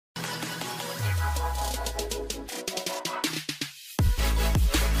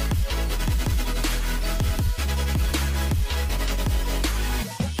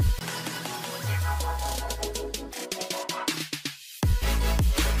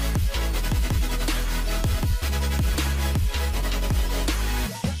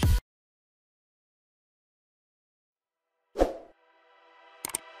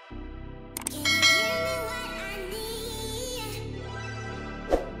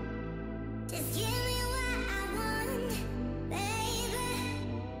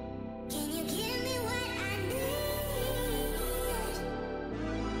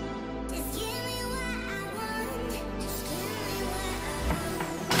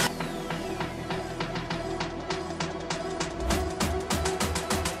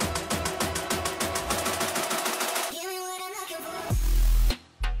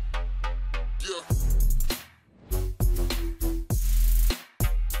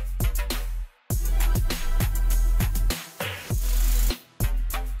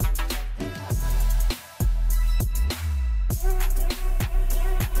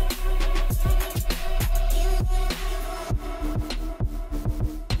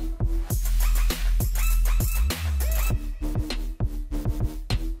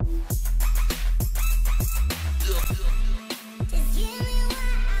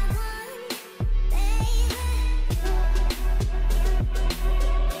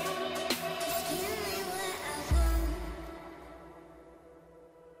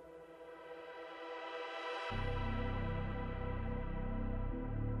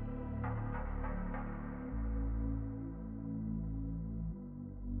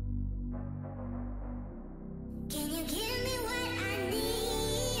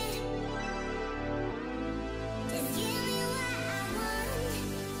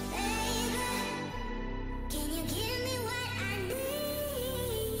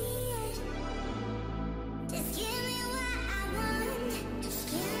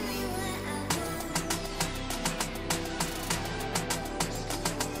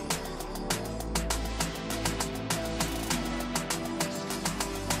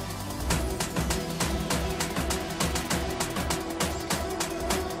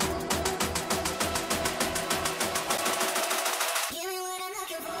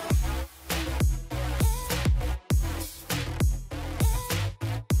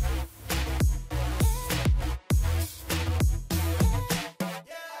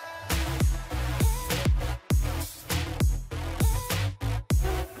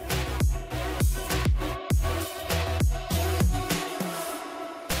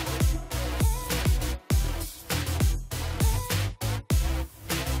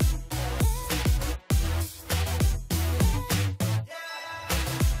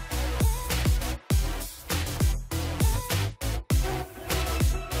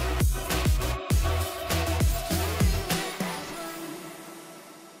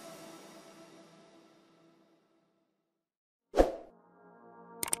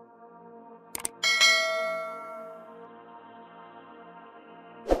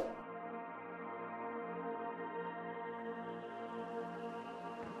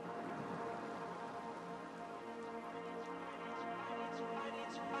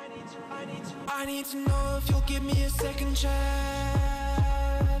I need to know if you'll give me a second chance.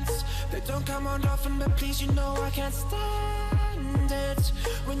 They don't come around often, but please, you know I can't stand it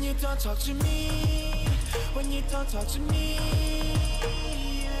when you don't talk to me, when you don't talk to me,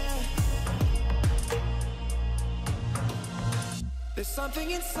 yeah. There's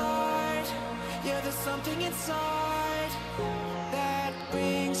something inside, yeah, there's something inside that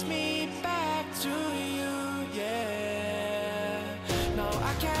brings me back to you, yeah. No,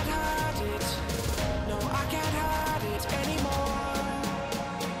 I can't hide it, no, I can't hide it anymore.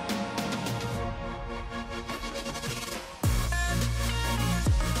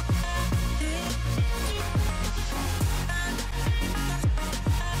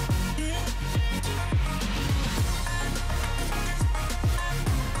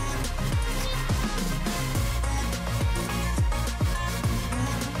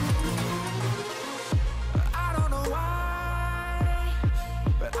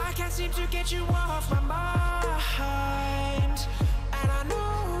 Seem to get you off my mind, and I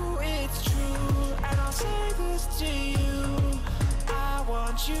know it's true, and I'll say this to you, I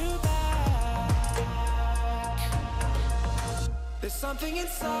want you back. There's something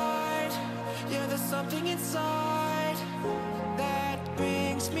inside, yeah, there's something inside that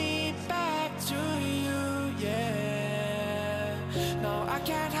brings me back to you, yeah. No, I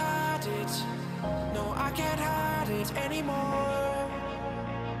can't hide it, no, I can't hide it anymore.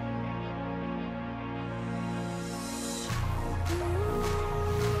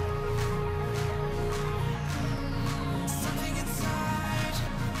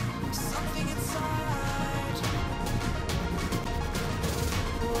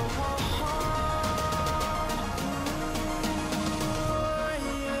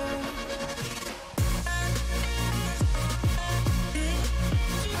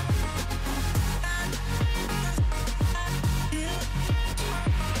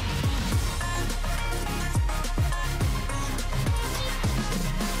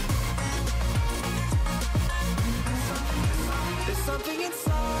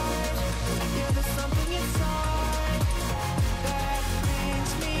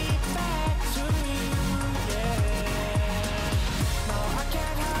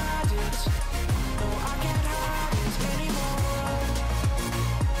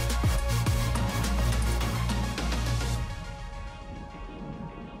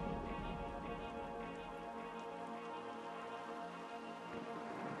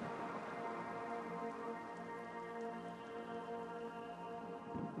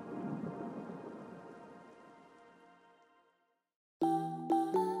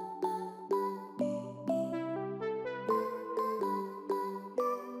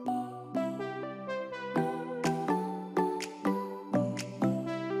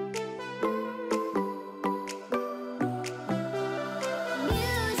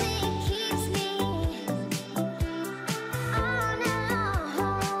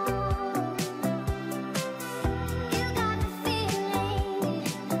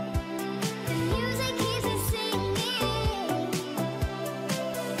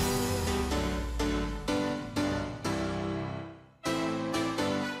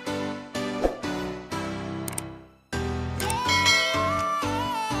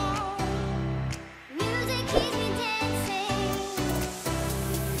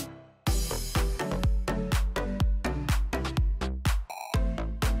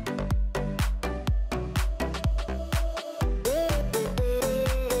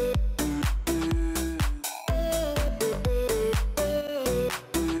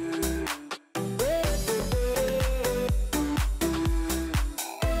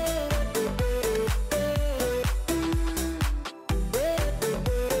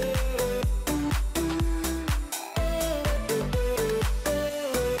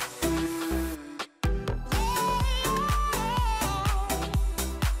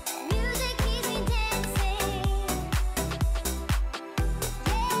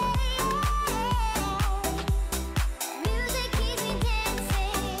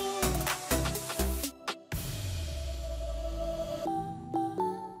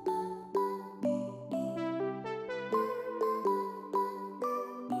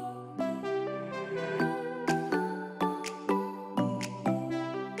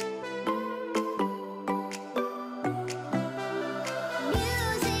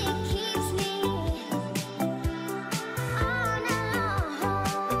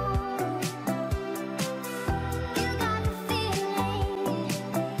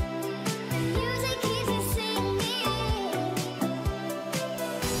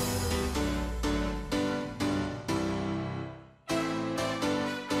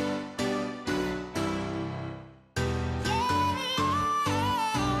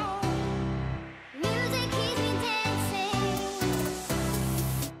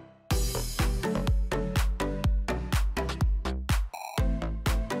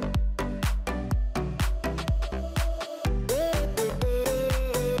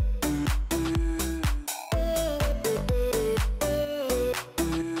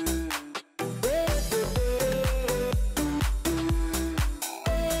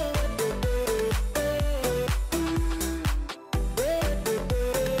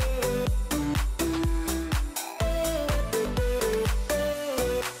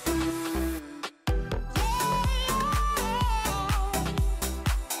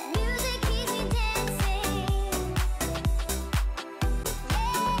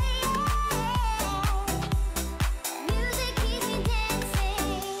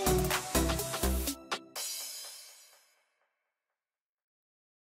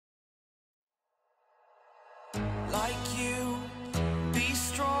 like you. Be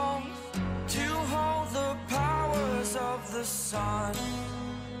strong to hold the powers of the sun.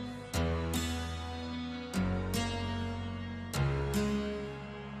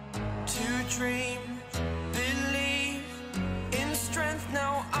 To dream, believe in strength.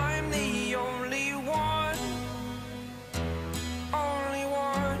 Now I'm the only one, only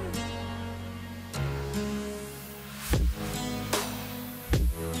one.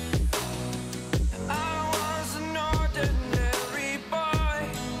 I was an ordinary boy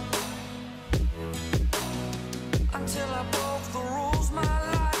until I broke the rules. My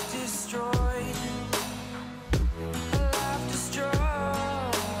life destroyed, life destroyed.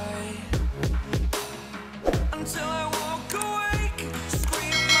 Until I woke awake,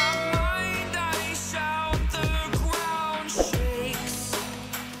 scream my mind, I shout, the ground shakes.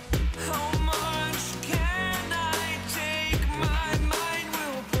 How much can I take? My mind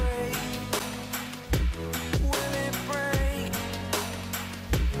will break. Will it break?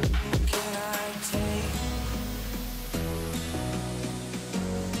 Can I take?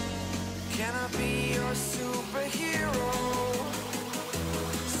 Can I be your superhero?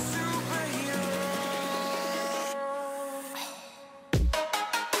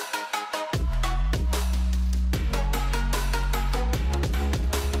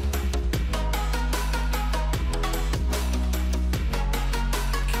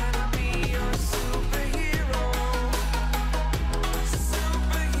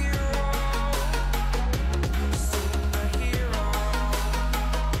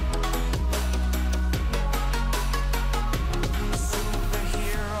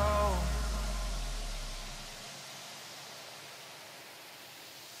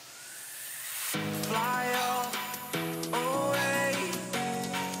 Fly away.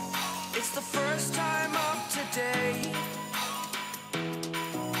 It's the first time of today.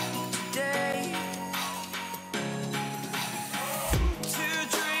 Today. To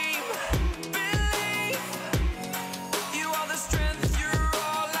dream, believe. You are the strength, you're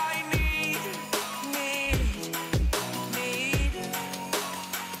all I need. Need.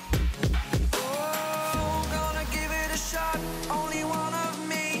 Oh, gonna give it a shot. Only one of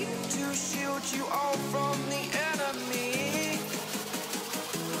me to shield you all from the enemy.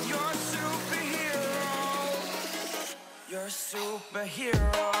 You're a superhero. You're a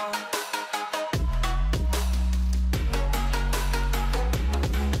superhero.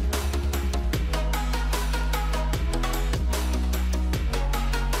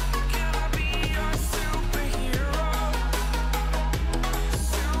 Can I be your superhero?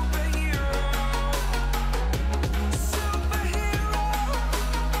 Superhero. Superhero.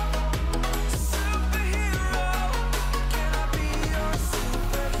 Superhero. Can I be your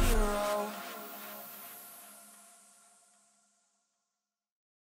superhero?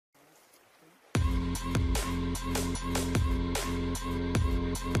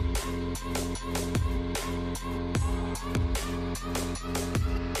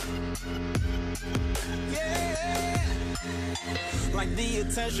 Like the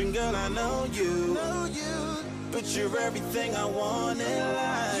attention, girl, I know you. But you're everything I want in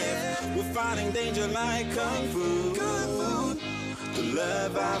life. We're fighting danger like Kung Fu. The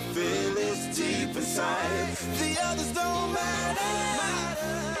love I feel is deep inside. The others don't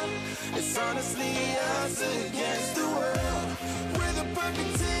matter. It's honestly us against the world. We're the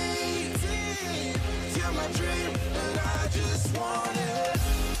perfect team. You're my dream, and I just want it.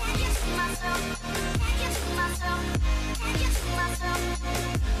 Can't get to myself. Can't get to myself. Can't get to myself.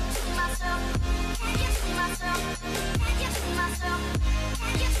 To myself. Can't get to myself. Can't get to myself.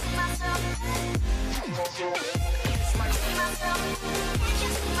 Can't get to myself. To myself. Can't get to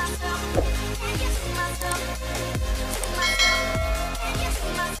myself. Can't get to myself. To myself. Can't get to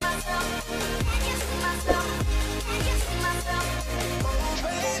myself. Can't get to myself. Can't get to myself. Oh,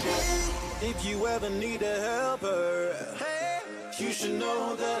 baby, if you ever need a helper, you should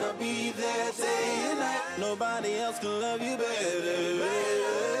know that I'll be there day and night. Nobody else can love you better.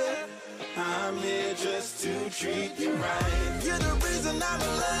 I'm here just to treat you right. You're the reason I'm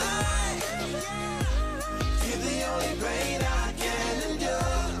alive. You're the only pain I can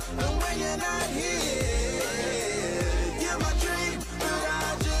endure. And when you're not here, you're my dream, but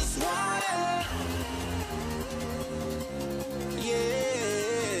I just want it.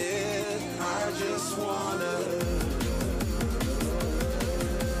 Yeah, I just wanna.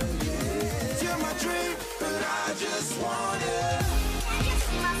 You're my dream, but I just want it. Can't get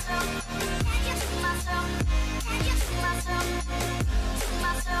to myself. Can't get to myself. Can't get to myself. To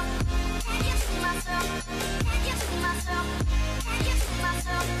myself. Can't get to myself. Can't get to myself. Can't get to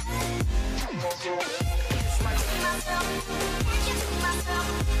myself. To myself. Can't get to myself. Can't get to myself.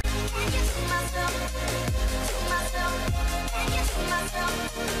 Can't get to myself. To myself. Can you see myself?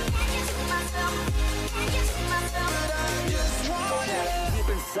 Can you see myself? Can you see myself? But I just want it. Deep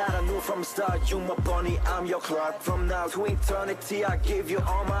inside, I knew from the start, you my bunny, I'm your Clark. From now to eternity, I give you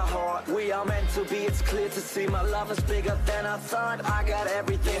all my heart. We are meant to be, it's clear to see. My love is bigger than I thought. I got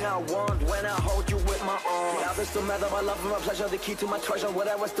everything I want when I hold you with my arms. The others don't matter, my love and my pleasure, the key to my treasure.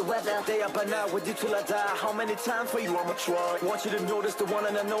 Whatever's the weather, day up and night with you till I die. How many times for you I'ma try? Want you to notice the one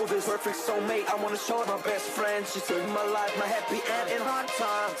and I know this perfect soulmate. I wanna show it my best friend. She saved my life, my happy end in hard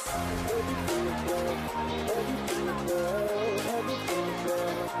times.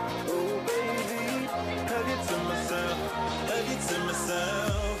 Oh baby, hug it to myself, hug it to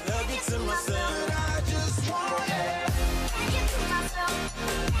myself, hug it to myself. But I just want it. Can you see myself?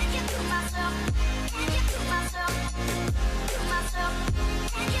 Can you see myself? Can you see myself? To myself.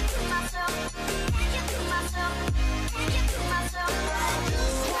 Can you see myself? Can you see myself? Can you see myself?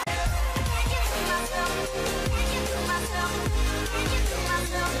 Can you see myself? Can you see myself? Can you see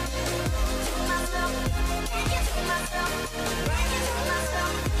myself? To myself. Can you see myself? Can you see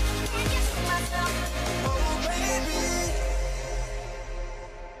myself? Can you see myself? Oh baby.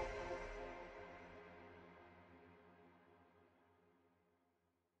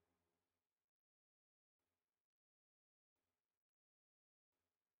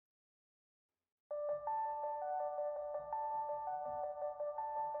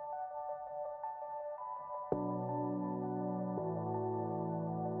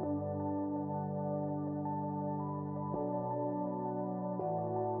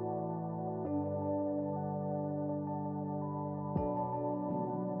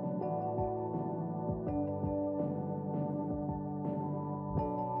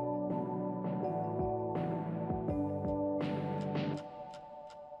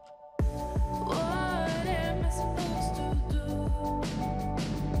 What am I supposed to do?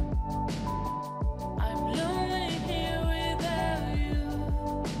 I'm lonely here without you.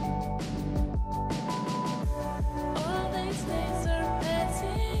 All these days are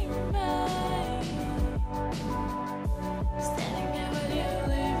passing by, standing there with you,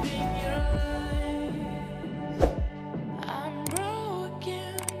 living your life. I'm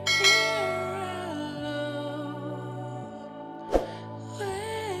broken here alone.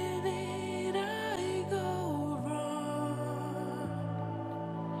 Where did I go wrong?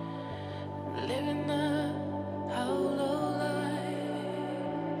 Living